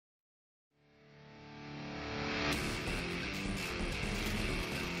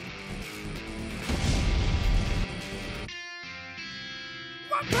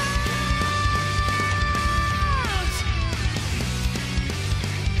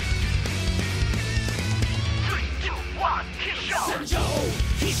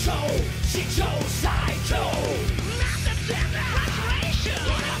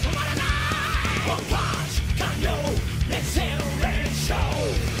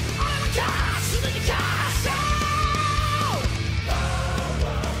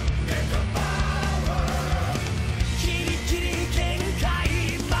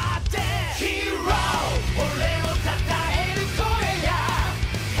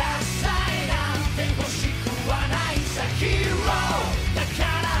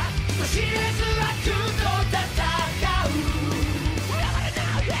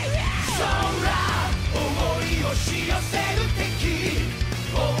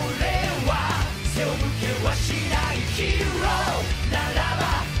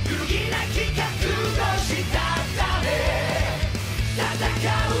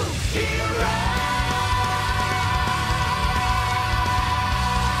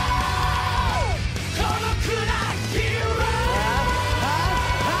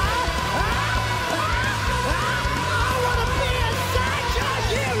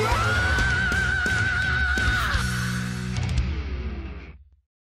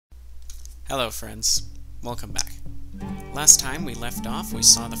Hello friends, welcome back. Last time we left off, we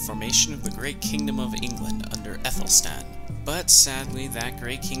saw the formation of the Great Kingdom of England under Aethelstan. But sadly, that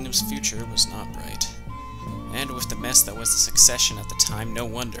Great Kingdom's future was not bright. And with the mess that was the succession at the time, no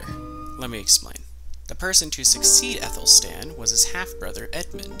wonder. Let me explain. The person to succeed Aethelstan was his half-brother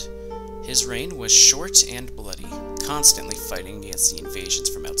Edmund. His reign was short and bloody, constantly fighting against the invasions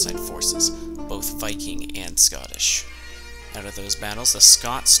from outside forces, both Viking and Scottish. Out of those battles, the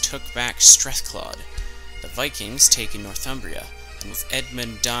Scots took back Strathclyde, the Vikings taking Northumbria, and with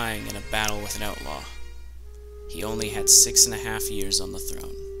Edmund dying in a battle with an outlaw. He only had 6.5 years on the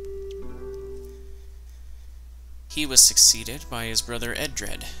throne. He was succeeded by his brother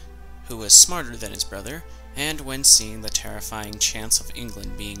Edred, who was smarter than his brother, and when seeing the terrifying chance of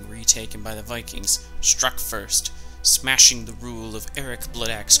England being retaken by the Vikings, struck first, smashing the rule of Eric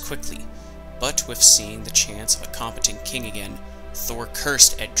Bloodaxe quickly. But with seeing the chance of a competent king again, Thor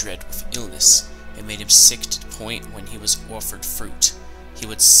cursed Edred with illness. It made him sick to the point when he was offered fruit. He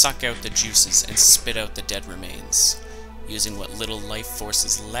would suck out the juices and spit out the dead remains, using what little life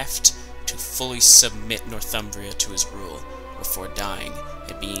forces left to fully submit Northumbria to his rule, before dying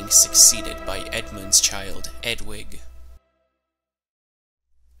and being succeeded by Edmund's child, Edwig.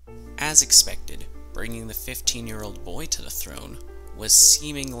 As expected, bringing the 15-year-old boy to the throne was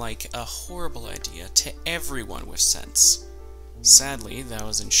seeming like a horrible idea to everyone with sense. Sadly, that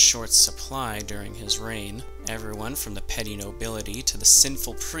was in short supply during his reign. Everyone from the petty nobility to the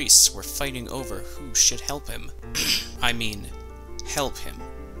sinful priests were fighting over who should help him. I mean, help him.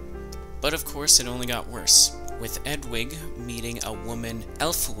 But of course it only got worse, with Edwig meeting a woman,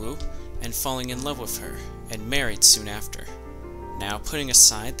 Elfwu, and falling in love with her, and married soon after. Now, putting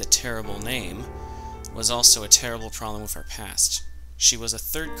aside the terrible name, was also a terrible problem with her past. She was a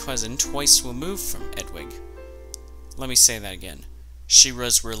third cousin twice removed from Edwig. Let me say that again. She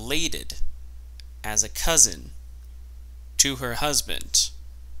was related as a cousin to her husband,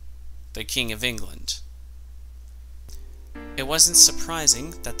 the King of England. It wasn't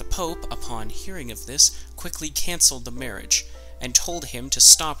surprising that the Pope, upon hearing of this, quickly cancelled the marriage and told him to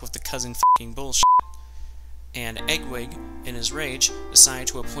stop with the cousin f***ing bullshit. And Edwig, in his rage, decided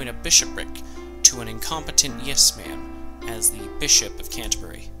to appoint a bishopric to an incompetent yes-man as the Bishop of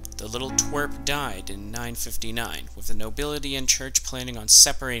Canterbury. The little twerp died in 959, with the nobility and church planning on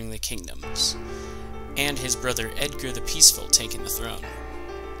separating the kingdoms, and his brother Edgar the Peaceful taking the throne.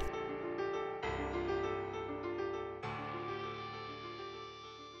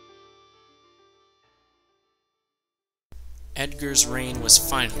 Edgar's reign was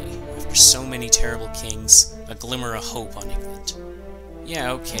finally, after so many terrible kings, a glimmer of hope on England.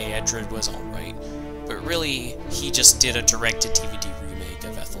 Yeah, okay, Edred was alright, but really, he just did a direct-to-DVD remake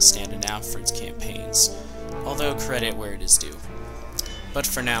of Aethelstan and Alfred's campaigns, although credit where it is due. But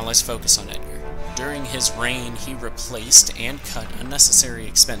for now, let's focus on Edgar. During his reign, he replaced and cut unnecessary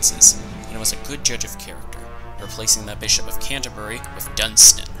expenses, and was a good judge of character, replacing the Bishop of Canterbury with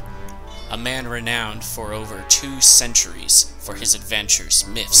Dunstan, a man renowned for over 2 centuries for his adventures,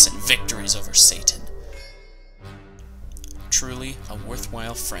 myths, and victories over Satan. Truly a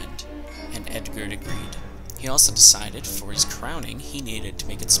worthwhile friend, and Edgar agreed. He also decided for his crowning he needed to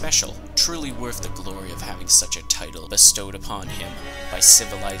make it special, truly worth the glory of having such a title bestowed upon him by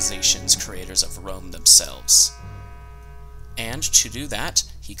civilization's creators of Rome themselves. And to do that,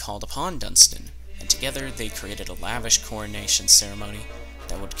 he called upon Dunstan, and together they created a lavish coronation ceremony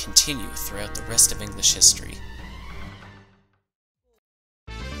that would continue throughout the rest of English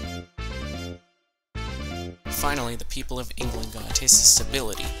Finally, the people of England got a taste of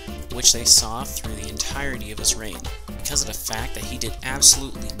stability, which they saw through the entirety of his reign, because of the fact that he did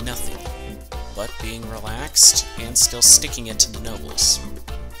absolutely nothing, but being relaxed and still sticking it to the nobles.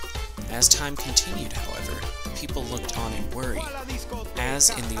 As time continued, however, the people looked on in worry, as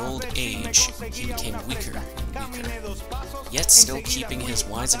in the old age he became weaker and weaker, yet still keeping his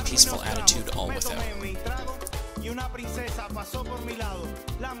wise and peaceful attitude all without.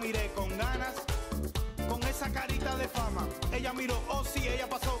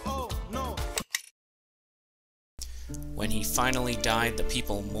 When he finally died, the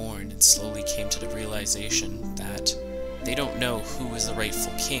people mourned and slowly came to the realization that they don't know who is the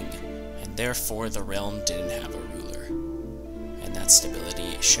rightful king, and therefore the realm didn't have a ruler, and that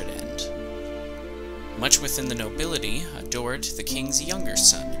stability should end. Much within the nobility adored the king's younger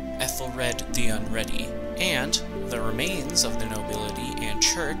son, Ethelred the Unready, and the remains of the nobility and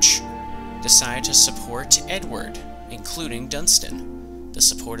church decided to support Edward, including Dunstan. The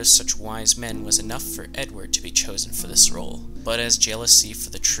support of such wise men was enough for Edward to be chosen for this role, but as jealousy for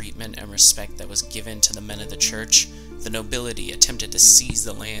the treatment and respect that was given to the men of the church, the nobility attempted to seize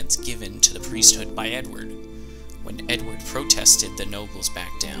the lands given to the priesthood by Edward. When Edward protested, the nobles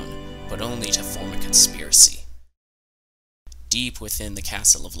backed down, but only to form a conspiracy. Deep within the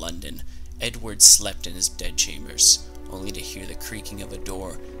castle of London, Edward slept in his bedchambers, only to hear the creaking of a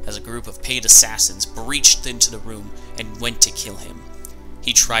door as a group of paid assassins breached into the room and went to kill him.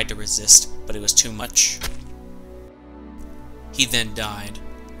 He tried to resist, but it was too much. He then died,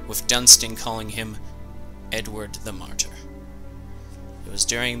 with Dunstan calling him Edward the Martyr. It was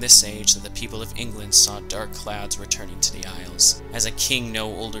during this age that the people of England saw dark clouds returning to the Isles, as a king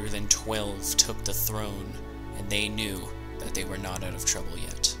no older than 12 took the throne, and they knew that they were not out of trouble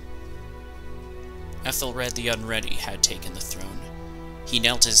yet. Ethelred the Unready had taken the throne. He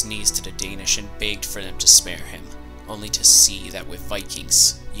knelt his knees to the Danish and begged for them to spare him, only to see that with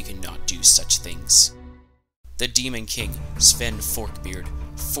Vikings, you cannot do such things. The Demon King, Sven Forkbeard,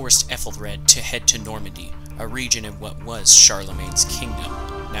 forced Ethelred to head to Normandy, a region in what was Charlemagne's kingdom,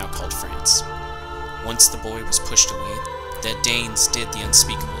 now called France. Once the boy was pushed away, the Danes did the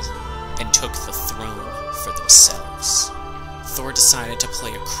unspeakable, and took the throne for themselves. Thor decided to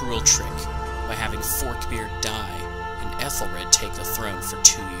play a cruel trick by having Forkbeard die and Ethelred take the throne for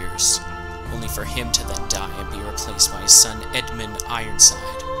 2 years, only for him to then die and be replaced by his son Edmund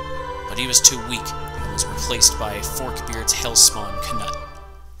Ironside. But he was too weak and was replaced by Forkbeard's hellspawn Canute.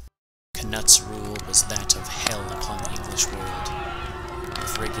 Canute's rule was that of hell upon the English world,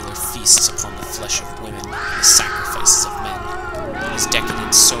 with regular feasts upon the flesh of women and the sacrifices of men. His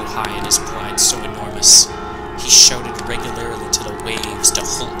decadence so high and his pride so enormous, he shouted regularly to the waves to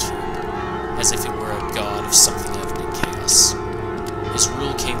halt to him, as if he were a god of something evident chaos. His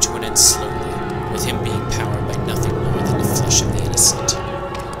rule came to an end slowly, with him being powered by nothing more than the flesh of the innocent.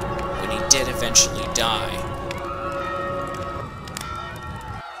 When he did eventually die,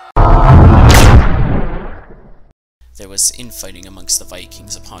 there was infighting amongst the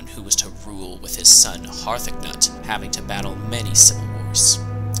Vikings upon who was to rule, with his son Harthacnut having to battle many civil wars.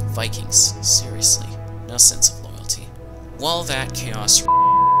 Vikings, seriously, no sense of loyalty. While that chaos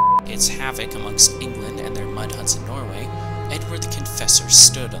its havoc amongst England and their mud huts in Norway, Edward the Confessor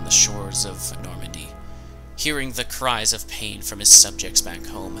stood on the shores of Normandy, hearing the cries of pain from his subjects back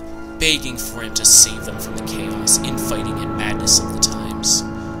home, begging for him to save them from the chaos, infighting, and madness of the times.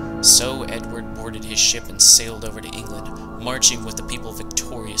 So Edward boarded his ship and sailed over to England, marching with the people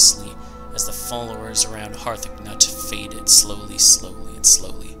victoriously as the followers around Harthacnut faded slowly, and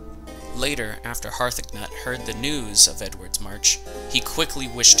slowly. Later, after Harthacnut heard the news of Edward's march, he quickly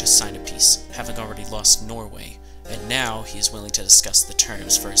wished to sign a peace, having already lost Norway, and now he is willing to discuss the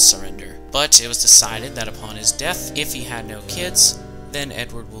terms for his surrender. But it was decided that upon his death, if he had no kids, then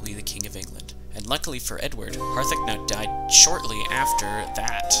Edward will be the King of England. And luckily for Edward, Harthacnut died shortly after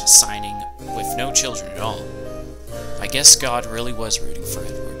that signing with no children at all. I guess God really was rooting for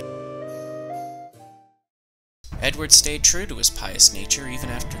Edward. Edward stayed true to his pious nature even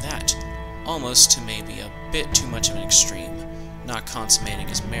after that, almost to maybe a bit too much of an extreme, not consummating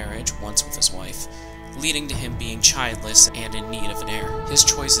his marriage once with his wife, leading to him being childless and in need of an heir. His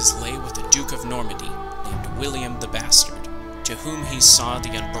choices lay with the Duke of Normandy, named William the Bastard, to whom he saw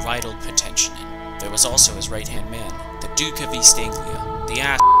the unbridled potential in. There was also his right-hand man, the Duke of East Anglia, the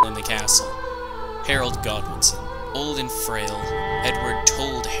asshole in the castle, Harold Godwinson. Old and frail, Edward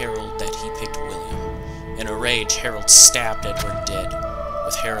told Harold that he picked William. In a rage, Harold stabbed Edward dead,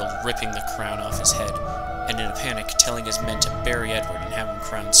 with Harold ripping the crown off his head, and in a panic telling his men to bury Edward and have him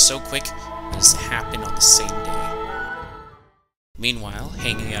crowned so quick as to happen on the same day. Meanwhile,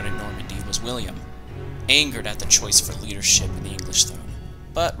 hanging out in Normandy was William, angered at the choice for leadership in the English throne,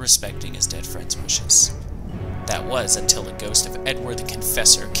 but respecting his dead friend's wishes. That was until the ghost of Edward the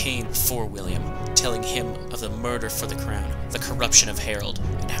Confessor came before William, telling him of the murder for the crown, the corruption of Harold,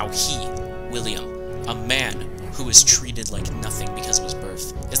 and how he, William, a man who was treated like nothing because of his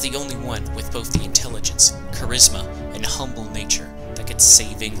birth, is the only one with both the intelligence, charisma, and humble nature that could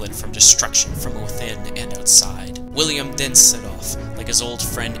save England from destruction from within and outside. William then set off, like his old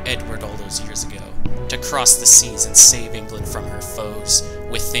friend Edward all those years ago, to cross the seas and save England from her foes,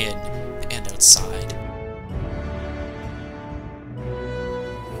 within and outside.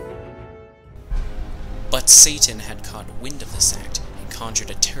 But Satan had caught wind of this act and conjured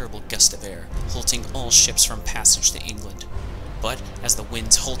a terrible gust of air, halting all ships from passage to England. But as the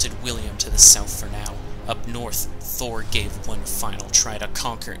winds halted William to the south for now, up north, Thor gave one final try to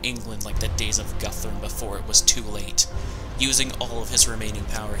conquer England like the days of Guthrum before it was too late. Using all of his remaining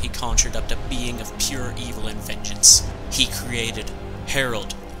power, he conjured up a being of pure evil and vengeance. He created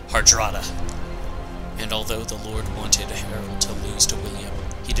Harold Hardrada. And although the Lord wanted Harold to lose to William,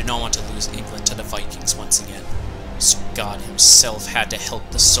 he did not want to lose England to the Vikings once again. So God himself had to help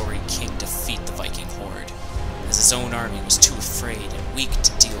the sorry king defeat the Viking horde, as his own army was too afraid and weak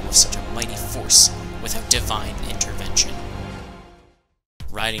to deal with such a mighty force without divine intervention.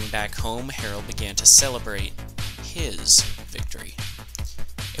 Riding back home, Harold began to celebrate his victory.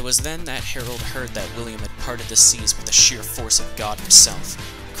 It was then that Harold heard that William had parted the seas with the sheer force of God himself,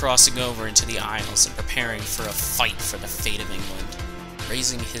 crossing over into the Isles and preparing for a fight for the fate of England,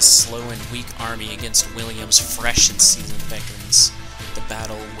 raising his slow and weak army against William's fresh and seasoned veterans. The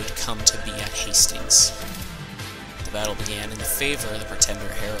battle would come to be at Hastings. The battle began in the favor of the pretender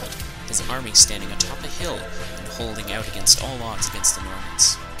Harold, his army standing atop a hill and holding out against all odds against the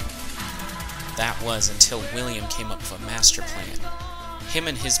Normans. That was until William came up with a master plan. Him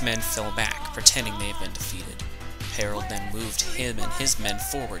and his men fell back, pretending they had been defeated. Harold then moved him and his men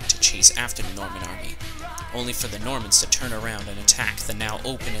forward to chase after the Norman army, only for the Normans to turn around and attack the now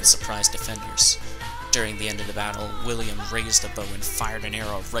open and surprised defenders. During the end of the battle, William raised a bow and fired an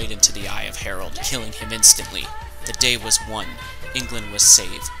arrow right into the eye of Harold, killing him instantly. The day was won, England was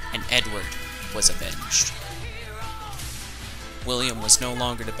saved, and Edward was avenged. William was no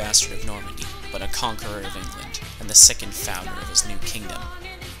longer the bastard of Normandy, but a conqueror of England, and the second founder of his new kingdom.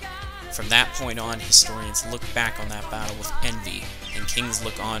 From that point on, historians look back on that battle with envy, and kings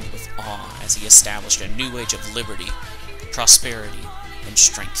look on with awe as he established a new age of liberty, prosperity, and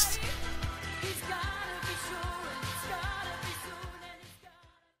strength.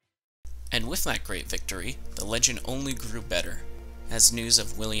 And with that great victory, the legend only grew better. As news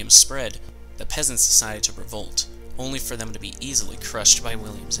of William spread, the peasants decided to revolt, only for them to be easily crushed by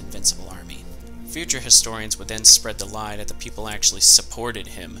William's invincible army. Future historians would then spread the lie that the people actually supported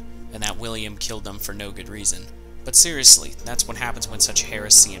him, and that William killed them for no good reason. But seriously, that's what happens when such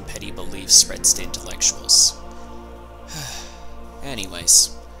heresy and petty beliefs spreads to intellectuals.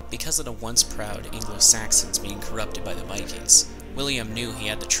 Anyways, because of the once proud Anglo-Saxons being corrupted by the Vikings, William knew he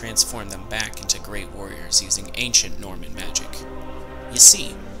had to transform them back into great warriors using ancient Norman magic. You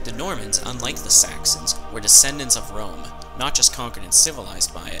see, the Normans, unlike the Saxons, were descendants of Rome, not just conquered and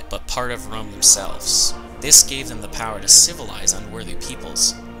civilized by it, but part of Rome themselves. This gave them the power to civilize unworthy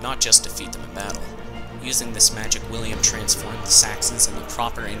peoples, not just defeat them in battle. Using this magic, William transformed the Saxons into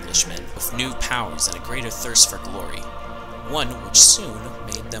proper Englishmen, with new powers and a greater thirst for glory, one which soon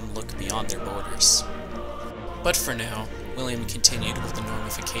made them look beyond their borders. But for now, William continued with the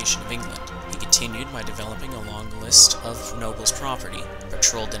Normification of England. He continued by developing a long list of nobles' property,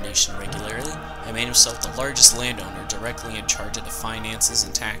 patrolled the nation regularly, and made himself the largest landowner directly in charge of the finances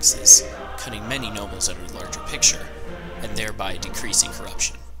and taxes, cutting many nobles out of the larger picture, and thereby decreasing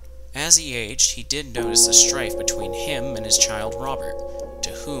corruption. As he aged, he did notice a strife between him and his child Robert, to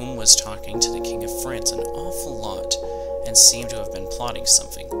whom was talking to the King of France an awful lot, and seemed to have been plotting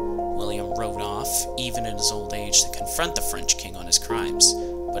something. William rode off, even in his old age, to confront the French king on his crimes,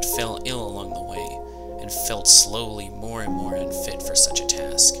 but fell ill along the way, and felt slowly more and more unfit for such a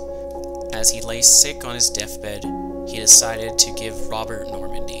task. As he lay sick on his deathbed, he decided to give Robert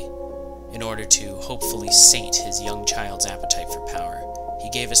Normandy, in order to hopefully sate his young child's appetite for power. He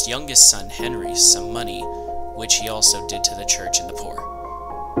gave his youngest son, Henry, some money, which he also did to the church and the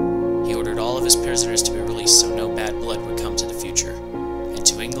poor. He ordered all of his prisoners to be released so no bad blood would come to the future. And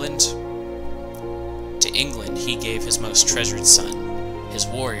to England? To England he gave his most treasured son, his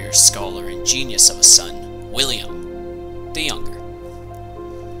warrior, scholar, and genius of a son, William the Younger.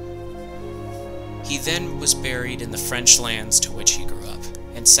 He then was buried in the French lands to which he grew up,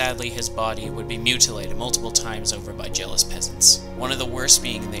 and sadly his body would be mutilated multiple times over by jealous peasants, one of the worst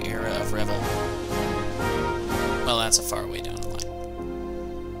being in the era of revel. that's a far way down the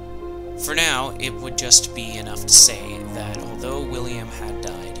line. For now, it would just be enough to say that although William had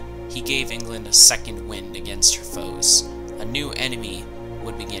died, he gave England a second wind against her foes. A new enemy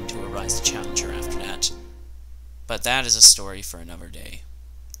would begin to arise to challenge her after that. But that is a story for another day.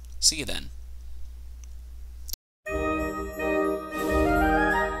 See you then.